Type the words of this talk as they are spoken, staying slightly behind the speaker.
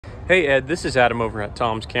Hey Ed, this is Adam over at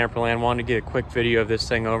Tom's Camperland. Wanted to get a quick video of this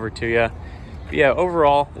thing over to you. But yeah,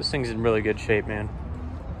 overall, this thing's in really good shape, man.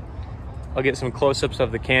 I'll get some close-ups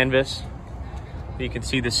of the canvas. You can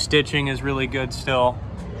see the stitching is really good still.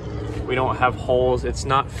 We don't have holes. It's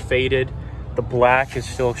not faded. The black is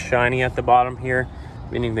still shiny at the bottom here,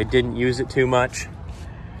 meaning they didn't use it too much.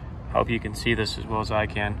 Hope you can see this as well as I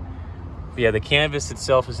can. But yeah, the canvas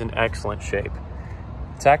itself is in excellent shape.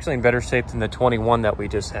 It's actually in better shape than the 21 that we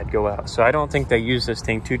just had go out. So I don't think they use this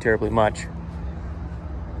thing too terribly much.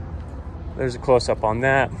 There's a close-up on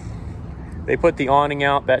that. They put the awning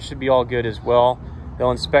out. That should be all good as well.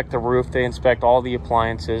 They'll inspect the roof. They inspect all the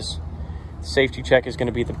appliances. Safety check is going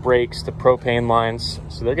to be the brakes, the propane lines.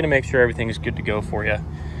 So they're going to make sure everything is good to go for you.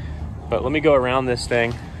 But let me go around this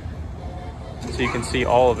thing so you can see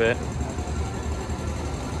all of it.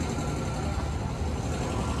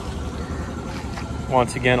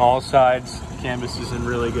 Once again, all sides, the canvas is in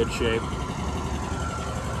really good shape.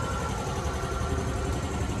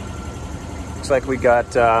 Looks like we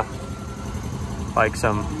got like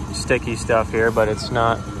some sticky stuff here, but it's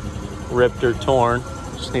not ripped or torn.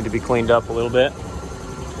 Just need to be cleaned up a little bit.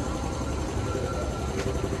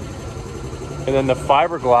 And then the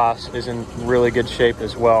fiberglass is in really good shape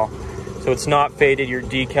as well. So it's not faded, your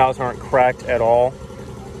decals aren't cracked at all.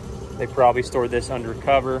 They probably stored this under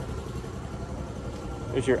cover.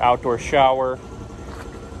 There's your outdoor shower,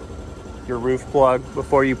 your roof plug.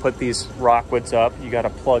 Before you put these Rockwoods up, you got to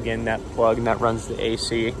plug in that plug, and that runs the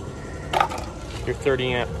AC. Your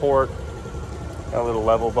 30-amp port, got a little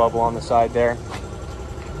level bubble on the side there.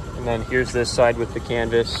 And then here's this side with the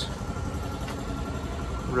canvas.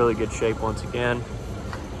 Really good shape once again.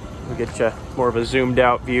 We'll get you more of a zoomed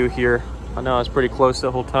out view here. I know I was pretty close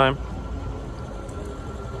the whole time.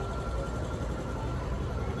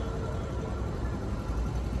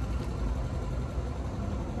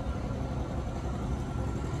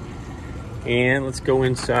 And let's go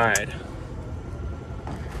inside.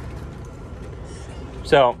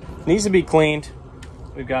 So, needs to be cleaned.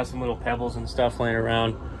 We've got some little pebbles and stuff laying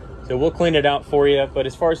around. So we'll clean it out for you. But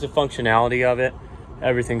as far as the functionality of it,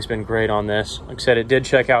 everything's been great on this. Like I said, it did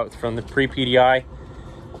check out from the pre-PDI.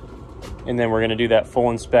 And then we're gonna do that full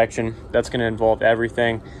inspection. That's gonna involve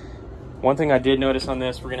everything. One thing I did notice on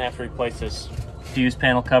this, we're gonna have to replace this fuse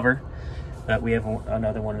panel cover. But we have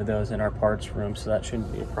another one of those in our parts room, so that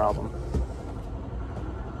shouldn't be a problem.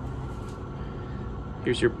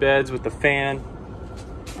 Here's your beds with the fan,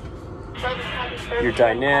 your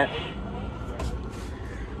dinette.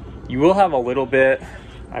 You will have a little bit,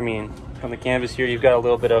 I mean, on the canvas here, you've got a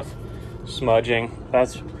little bit of smudging.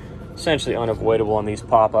 That's essentially unavoidable on these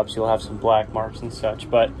pop-ups. You'll have some black marks and such,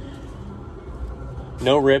 but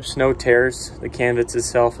no rips, no tears. The canvas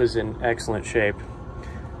itself is in excellent shape.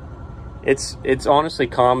 It's honestly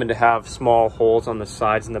common to have small holes on the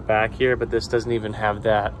sides and the back here, but this doesn't even have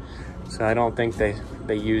that. So I don't think they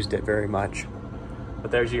used it very much.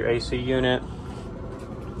 But there's your AC unit.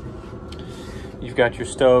 You've got your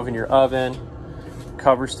stove and your oven.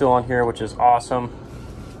 Cover still on here, which is awesome.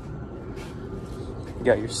 You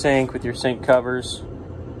got your sink with your sink covers.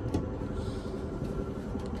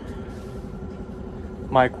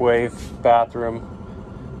 Microwave,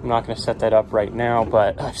 bathroom. I'm not gonna set that up right now,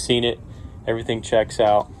 but I've seen it. Everything checks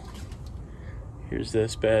out. Here's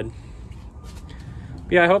this bed.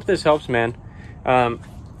 Yeah, I hope this helps, man.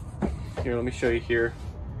 Here, let me show you here.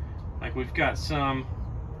 Like, we've got some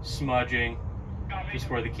smudging just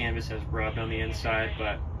where the canvas has rubbed on the inside,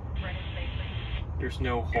 but there's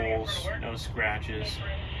no holes, no scratches.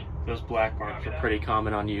 Those black marks are pretty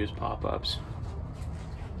common on used pop-ups.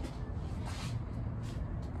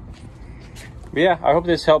 Yeah, I hope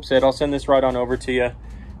this helps, Ed. I'll send this right on over to you.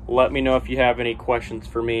 Let me know if you have any questions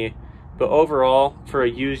for me. But overall, for a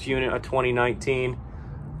used unit, a 2019,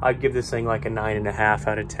 I'd give this thing like a 9.5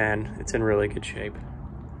 out of 10. It's in really good shape.